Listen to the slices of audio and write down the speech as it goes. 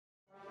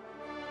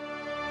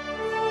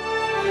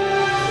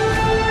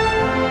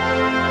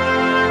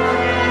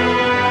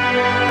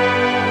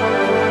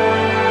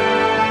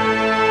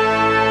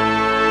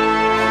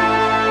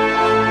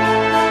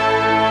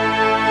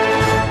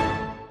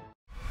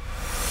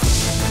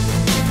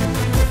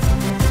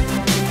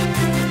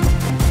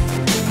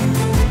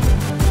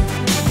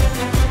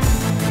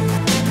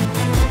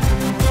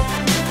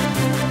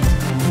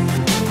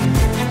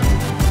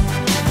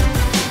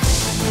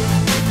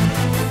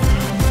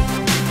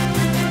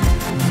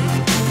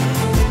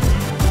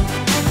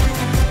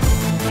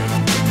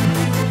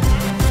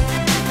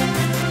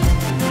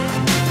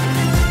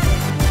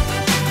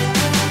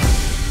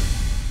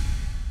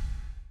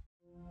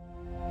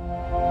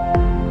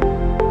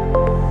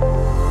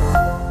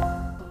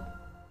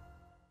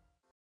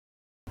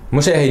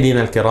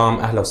مشاهدينا الكرام،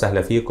 أهلا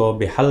وسهلا فيكم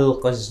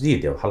بحلقة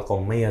جديدة وحلقة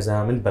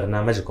مميزة من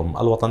برنامجكم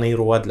الوطني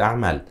رواد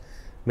الأعمال.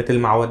 مثل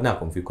ما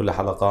عودناكم في كل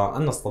حلقة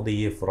أن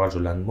نستضيف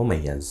رجلا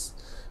مميز،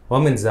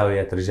 ومن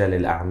زاوية رجال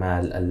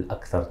الأعمال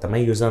الأكثر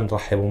تميزا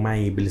رحبوا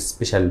معي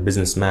بالسبيشال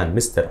بزنس مان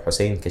مستر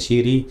حسين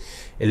كشيري،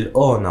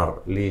 الأونر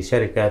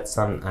لشركة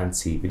سان أند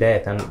سي.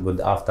 بداية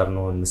good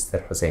afternoon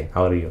مستر حسين,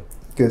 how are you?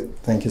 Good,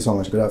 thank you so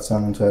much. Good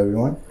afternoon to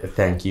everyone.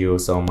 Thank you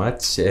so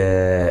much.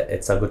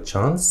 It's a good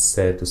chance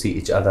to see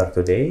each other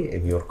today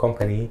in your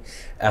company.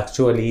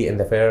 Actually, in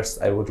the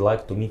first, I would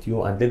like to meet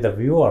you and let the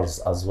viewers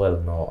as well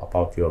know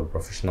about your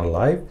professional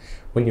life.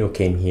 When you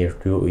came here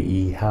to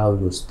UAE, how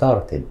you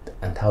started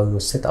and how you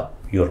set up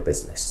your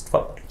business.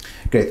 تفضل.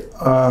 Great.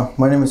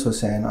 My name is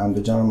Hossien. I'm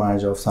the general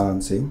manager of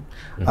Sanansi,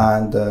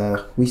 and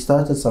we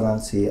started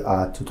Sanansi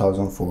at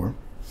 2004.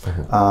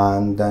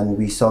 And then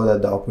we saw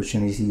that the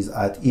opportunities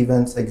at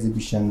events,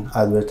 exhibition,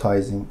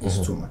 advertising is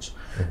too much.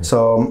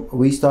 So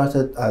we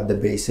started at the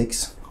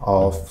basics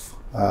of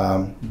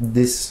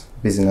this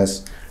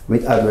business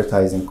with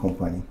advertising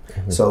company.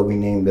 So we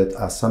named it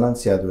as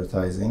Sanansi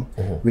Advertising,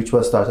 which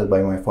was started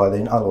by my father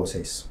in Al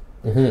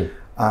Hossien.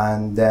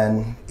 And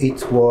then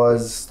it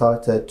was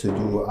started to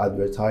do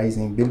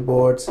advertising,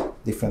 billboards,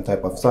 different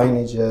type of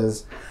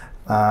signages,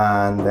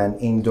 and then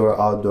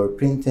indoor, outdoor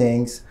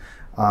printings,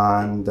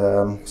 and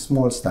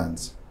small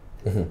stands.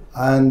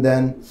 And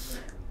then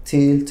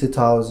till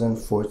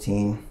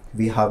 2014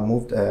 we have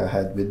moved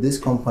ahead with this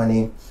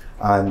company,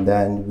 and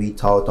then we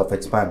thought of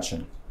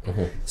expansion.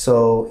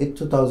 So in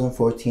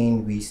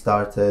 2014 we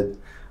started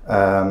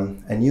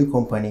a new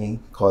company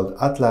called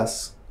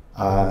Atlas,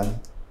 and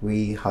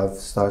we have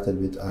started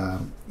with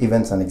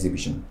events and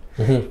exhibition,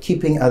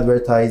 keeping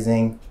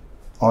advertising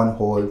on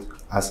hold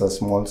as a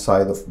small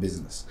side of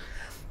business.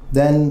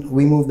 Then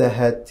we moved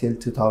ahead till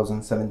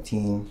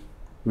 2017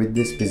 with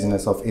this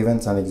business of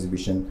events and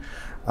exhibition,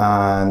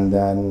 and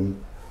then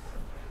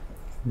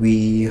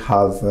we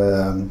have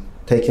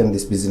taken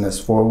this business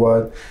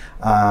forward,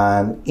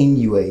 and in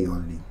UAE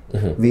only.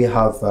 We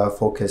have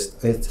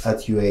focused it at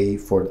UAE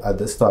at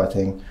the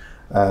starting,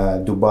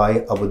 Dubai,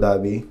 Abu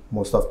Dhabi,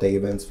 most of the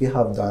events we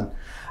have done,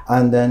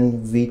 and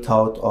then we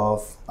thought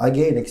of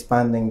again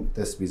expanding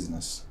this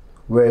business,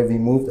 where we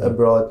moved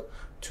abroad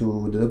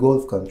to the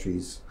Gulf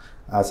countries,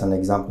 as an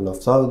example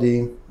of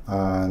Saudi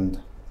and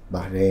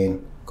Bahrain,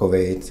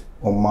 Kuwait,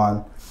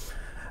 Oman.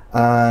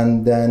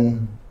 And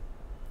then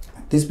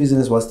this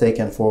business was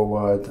taken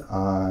forward,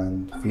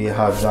 and we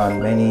have done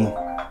many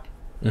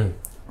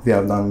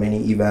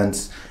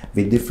events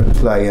with different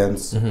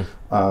clients.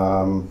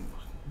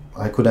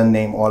 I couldn't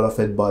name all of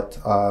it, but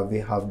we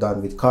have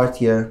done with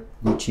Cartier,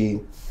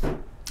 Gucci,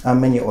 and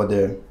many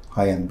other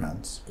high-end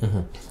brands.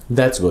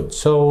 That's good.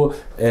 So,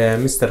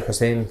 Mr.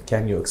 Hussein,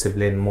 can you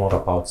explain more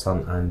about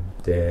Sun and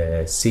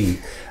Sea,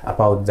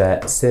 about the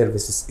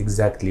services,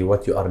 exactly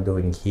what you are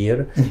doing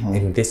here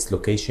in this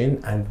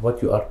location and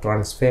what you are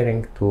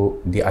transferring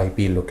to the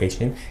IP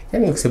location?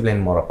 Can you explain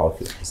more about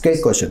it?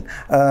 Great question.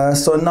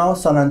 So now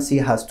Sun and Sea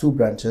has two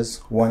branches,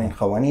 one in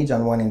Khawanij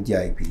and one in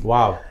DIP.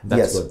 Wow,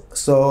 that's good.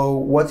 So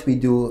what we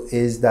do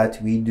is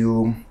that we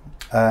do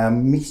a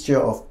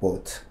mixture of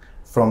both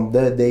from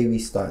the day we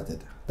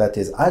started. That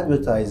is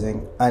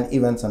advertising and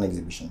events and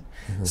exhibition.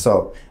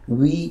 So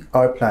we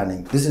are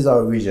planning, this is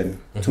our vision,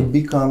 to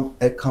become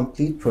a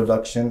complete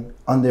production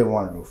under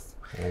one roof.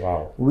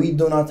 Wow. We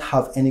do not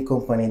have any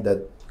company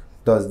that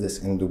does this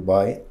in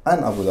Dubai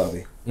and Abu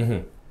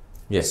Dhabi.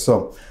 Yes.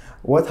 So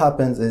what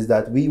happens is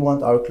that we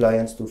want our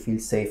clients to feel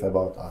safe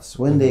about us.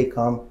 When they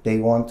come, they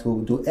want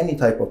to do any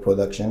type of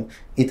production,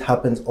 it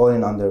happens all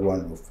in under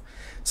one roof.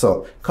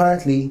 So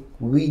currently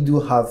we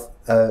do have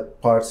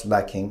parts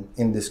lacking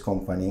in this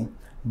company,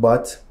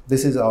 but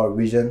this is our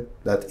vision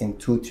that in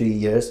 2-3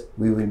 years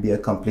we will be a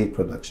complete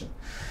production.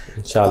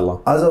 Inshallah.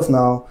 As of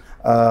now,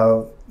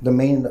 the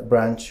main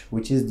branch,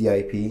 which is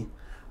DIP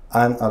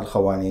and Al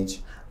Khawanij,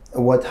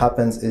 what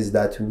happens is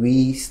that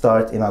we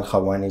start in Al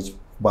Khawanij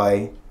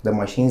by the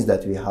machines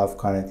that we have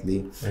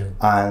currently,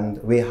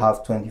 and we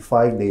have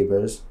 25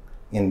 laborers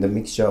in the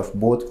mixture of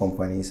both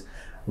companies,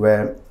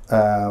 where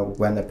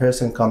when a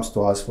person comes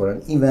to us for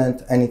an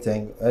event,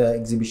 anything,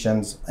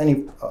 exhibitions,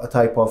 any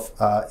type of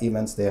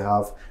events they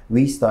have,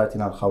 we start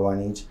in Al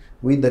Khawanij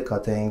with the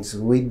cuttings,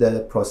 with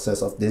the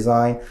process of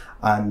design,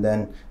 and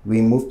then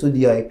we move to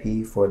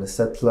DIP for the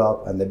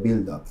setup and the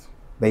build-up.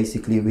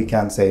 Basically, we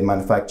can say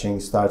manufacturing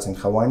starts in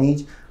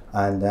Khawanij,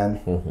 and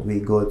then we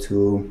go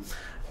to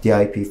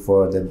DIP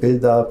for the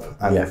build-up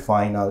and the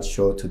final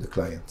show to the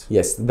client.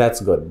 Yes, that's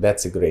good.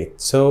 That's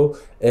great. So,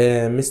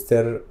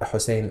 Mr.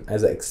 Hussein,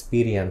 as an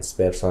experienced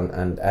person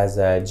and as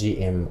a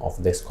GM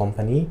of this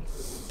company,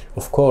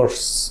 of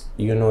course,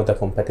 you know the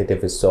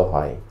competitive is so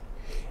high,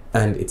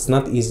 and it's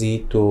not easy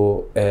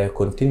to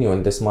continue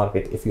in this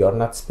market if you are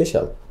not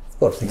special. Of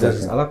course,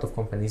 there's a lot of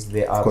companies,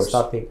 they are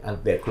starting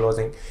and they're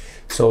closing.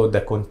 So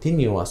the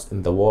continuous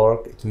in the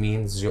work, it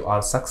means you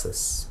are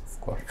success.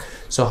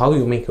 So how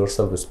you make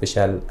yourself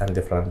special and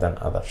different than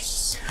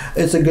others?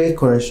 It's a great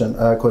question.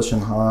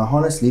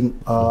 Honestly,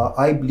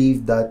 I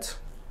believe that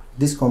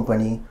this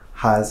company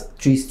has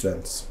three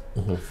strengths.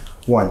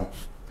 One,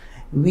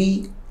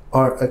 we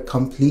are a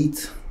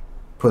complete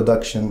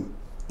production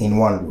in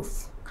one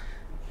roof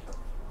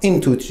in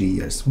 2-3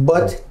 years,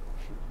 but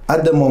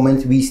at the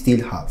moment we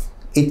still have.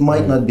 It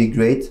might not be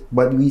great,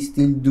 but we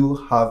still do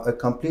have a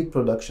complete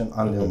production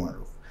under one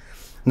roof.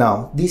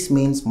 Now, this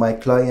means my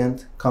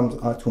client comes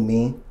to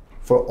me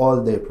for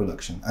all their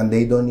production and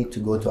they don't need to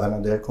go to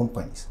another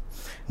companies.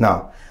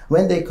 Now,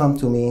 when they come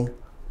to me,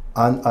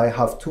 and I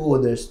have two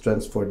other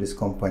strengths for this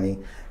company,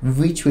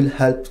 which will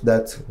help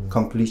that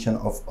completion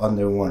of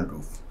under one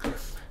roof.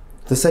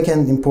 The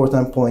second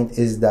important point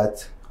is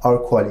that our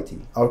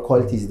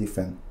quality is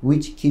different,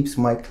 which keeps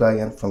my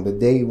client from the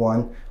day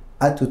one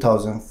at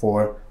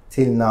 2004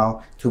 till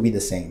now to be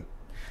the same.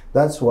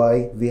 That's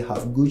why we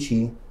have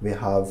Gucci, we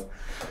have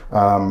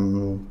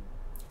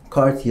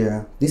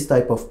Cartier, this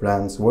type of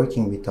brands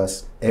working with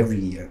us every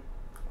year.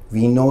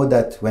 We know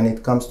that when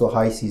it comes to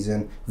high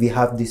season, we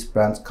have these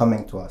brands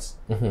coming to us.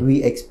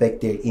 We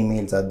expect their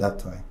emails at that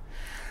time.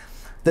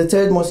 The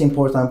third most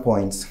important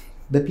point,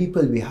 the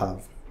people we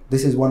have.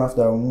 This is one of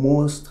our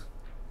most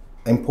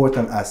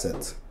important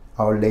assets.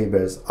 Our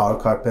laborers, our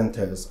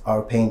carpenters,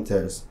 our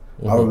painters,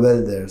 our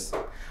welders,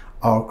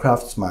 our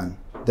craftsmen,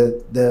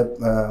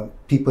 the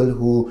people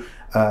who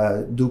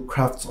do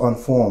crafts on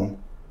foam.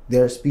 They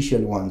are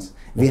special ones.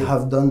 We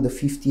have done the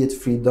 50th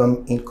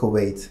freedom in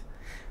Kuwait.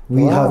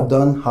 We have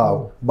done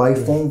how? By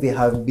foam we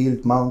have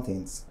built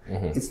mountains.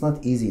 It's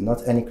not easy,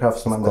 not any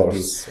craftsman that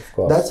does.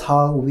 That's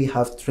how we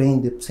have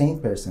trained the same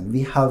person.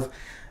 We have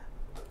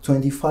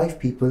 25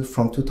 people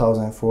from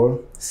 2004.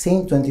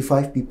 Same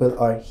 25 people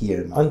are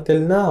here now.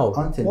 Until now.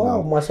 Until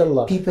now.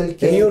 Mashallah. People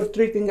came. And you're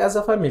treating as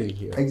a family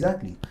here.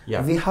 Exactly.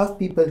 Yeah. We have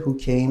people who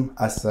came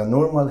as a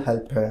normal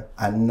helper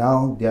and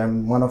now they are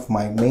one of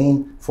my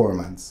main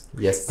foremans.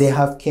 Yes. They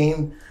have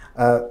came,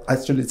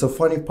 actually it's a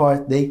funny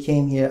part, they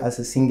came here as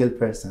a single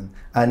person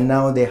and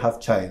now they have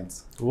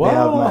childs.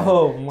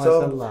 Wow,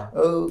 mashallah.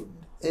 So,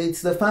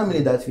 it's the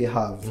family that we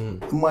have.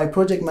 My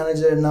project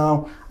manager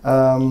now,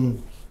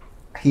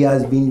 he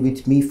has been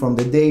with me from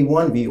the day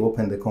one we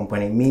opened the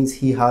company. Means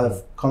he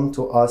have come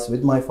to us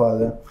with my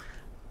father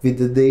with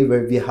the day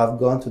where we have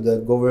gone to the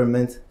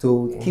government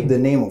to keep the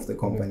name of the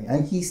company,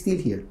 and he's still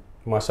here.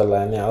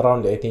 MashaAllah,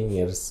 around 18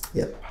 years.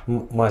 Yep.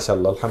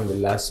 MashaAllah,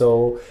 Alhamdulillah.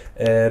 So,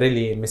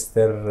 really,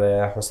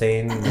 Mr.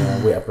 Hussein,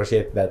 we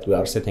appreciate that we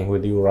are sitting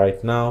with you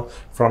right now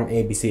from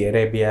ABC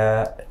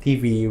Arabia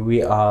TV.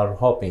 We are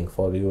hoping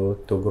for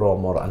you to grow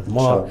more and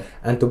more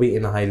and to be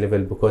in a high level,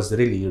 because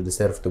really you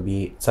deserve to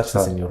be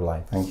success in your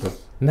life. Thank you.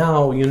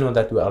 Now, you know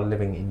that we are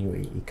living in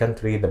UAE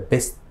country, the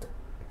best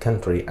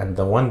country and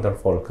the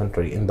wonderful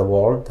country in the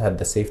world, had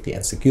the safety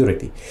and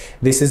security.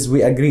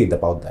 We agreed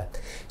about that.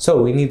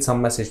 So we need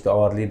some message to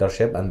our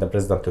leadership and the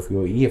president of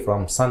UAE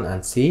from Sun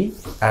and Sea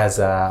as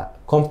a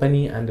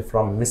company, and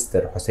from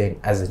Mr. Hussein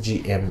as a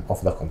GM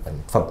of the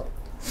company. Tfadal.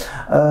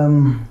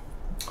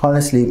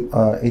 Honestly,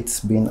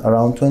 it's been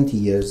around 20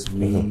 years.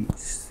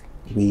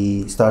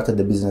 We started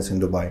the business in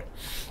Dubai,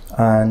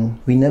 and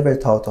we never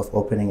thought of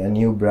opening a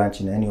new branch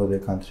in any other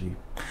country.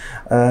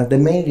 The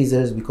main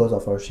reason is because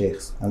of our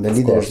sheikhs and the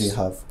leaders we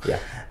have.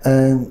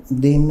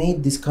 They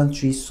made this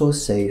country so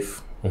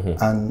safe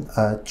and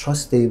a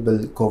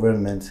trustable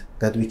government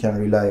that we can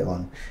rely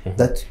on,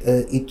 that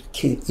it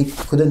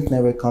couldn't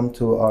never come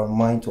to our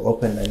mind to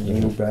open a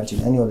new branch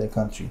in any other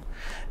country,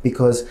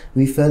 because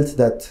we felt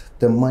that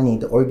the money,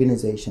 the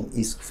organization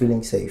is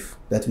feeling safe,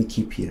 that we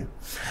keep here.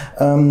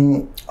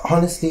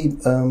 Honestly,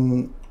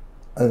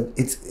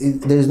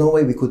 there's no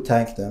way we could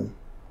thank them,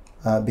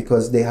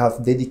 because they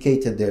have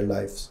dedicated their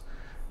lives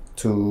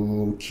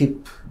to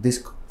keep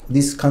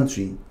this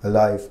country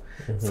alive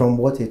from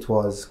what it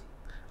was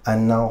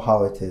and now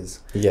how it is.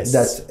 Yes.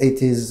 That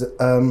it is,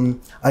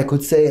 I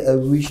could say, a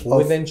wish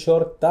within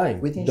short time.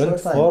 Don't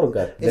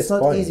forget. It's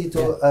not easy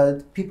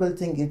to, people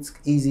think it's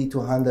easy to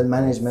handle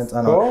management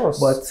and all,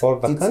 but for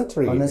the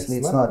country, honestly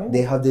it's not.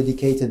 They have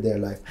dedicated their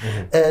life.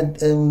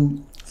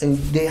 And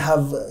they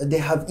have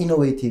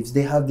innovatives,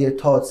 they have their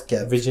thoughts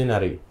kept,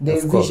 visionary, their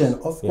vision,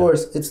 of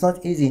course. It's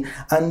not easy.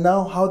 And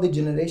now how the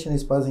generation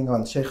is passing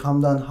on, Sheikh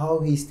Hamdan, how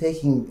he's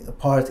taking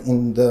part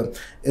in the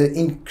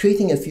in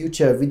creating a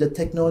future with the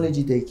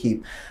technology they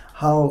keep,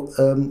 how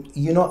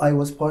you know, I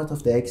was part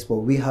of the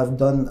expo. We have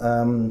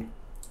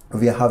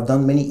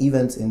done many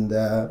events in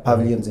the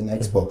pavilions in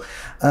Expo.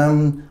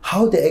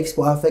 How the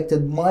Expo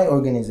affected my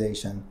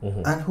organization,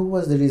 and who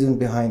was the reason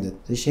behind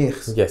it? The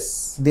sheikhs.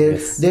 Yes. Their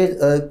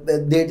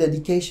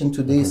dedication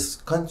to this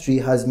country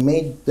has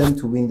made them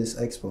to win this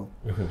Expo.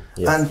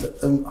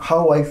 And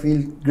how I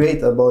feel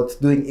great about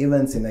doing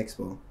events in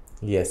Expo.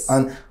 Yes.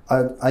 And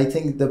I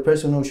think the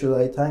person who should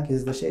I thank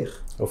is the Sheikh.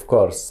 Of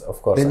course.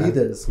 The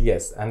leaders.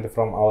 Yes, and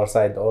from our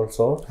side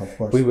also, Of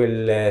course. we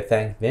will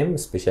thank them,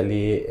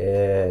 especially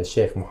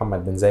Sheikh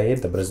Mohammed bin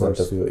Zayed, the president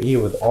of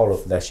UAE, with all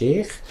of the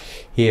Sheikh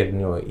here in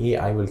UAE.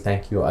 I will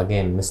thank you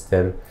again,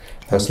 Mr.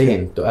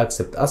 Hossien, to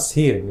accept us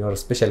here in your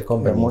special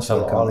company. You're most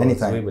welcome.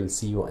 Anytime. We will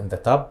see you in the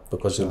top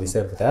because you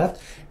deserve that.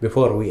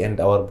 Before we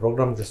end our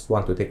program, just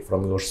want to take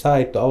from your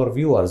side to our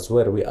viewers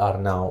where we are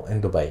now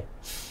in Dubai.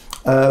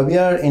 We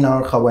are in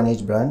our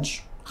Khawanij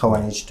branch,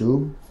 Khawanij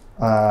 2,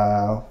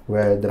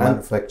 where the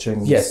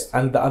manufacturing is. Yes,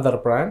 and the other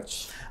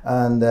branch?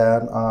 And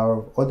then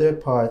our other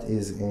part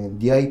is in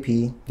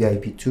DIP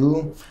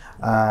 2,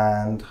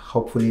 and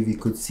hopefully we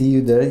could see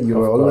you there.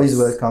 You are always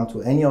welcome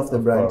to any of the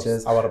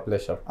branches. Our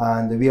pleasure.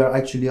 And we are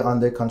actually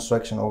under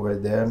construction over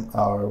there,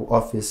 our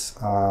office,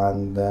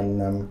 and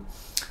then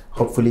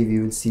hopefully we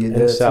will see you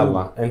there.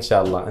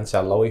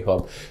 Inshallah, we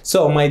hope.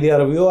 So, my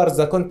dear viewers,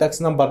 the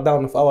contact number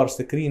down of our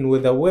screen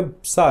with the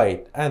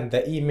website and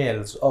the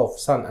emails of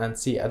Sun and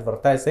Sea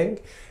Advertising.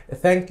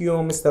 Thank you,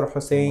 Mr.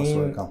 Hossien.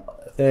 You're most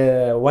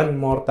welcome. One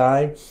more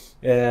time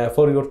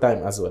for your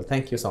time as well.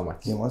 Thank you so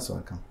much. You're most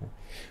welcome.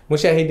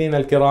 مشاهدينا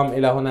الكرام،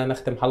 إلى هنا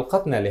نختم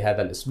حلقتنا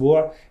لهذا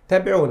الأسبوع.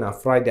 تابعونا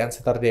Friday and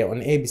Saturday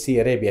on ABC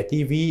Arabia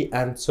TV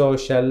and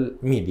social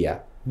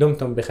media.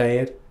 دمتم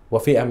بخير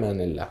وفي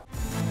أمان الله.